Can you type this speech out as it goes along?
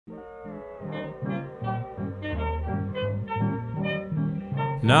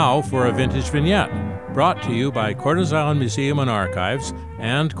Now for a vintage vignette, brought to you by Cortes Island Museum and Archives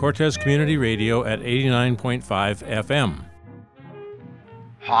and Cortes Community Radio at 89.5 FM.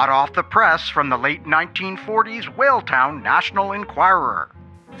 Hot off the press from the late 1940s Whaletown National Enquirer.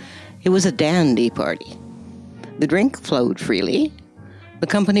 It was a dandy party. The drink flowed freely, the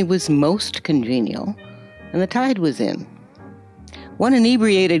company was most congenial, and the tide was in. One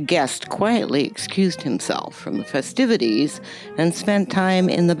inebriated guest quietly excused himself from the festivities and spent time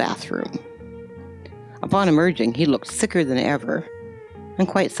in the bathroom. Upon emerging, he looked sicker than ever, and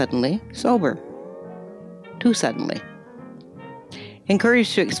quite suddenly sober. Too suddenly.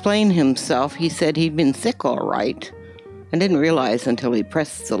 Encouraged to explain himself, he said he'd been sick all right, and didn't realize until he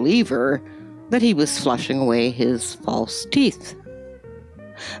pressed the lever that he was flushing away his false teeth.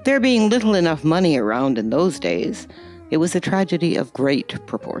 There being little enough money around in those days, it was a tragedy of great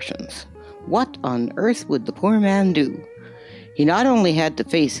proportions. What on earth would the poor man do? He not only had to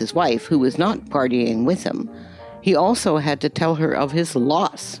face his wife, who was not partying with him, he also had to tell her of his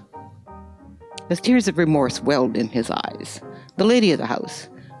loss. As tears of remorse welled in his eyes, the lady of the house,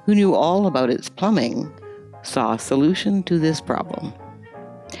 who knew all about its plumbing, saw a solution to this problem.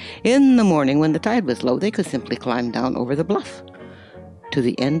 In the morning, when the tide was low, they could simply climb down over the bluff to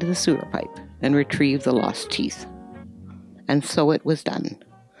the end of the sewer pipe and retrieve the lost teeth. And so it was done.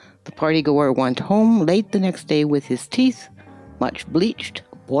 The partygoer went home late the next day with his teeth, much bleached,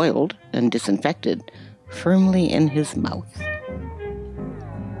 boiled, and disinfected, firmly in his mouth.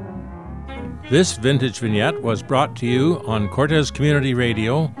 This vintage vignette was brought to you on Cortes Community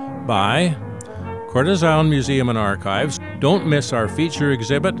Radio by Cortes Island Museum and Archives. Don't miss our feature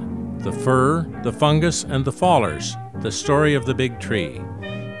exhibit, The Fir, the Fungus, and the Fallers, the story of the big tree.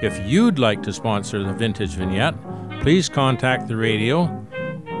 If you'd like to sponsor the vintage vignette, please contact the radio,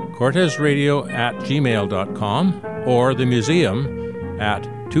 cortesradio@gmail.com, or the museum at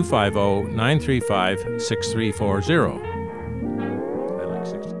 250-935-6340.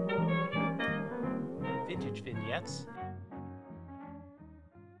 Vintage Vignettes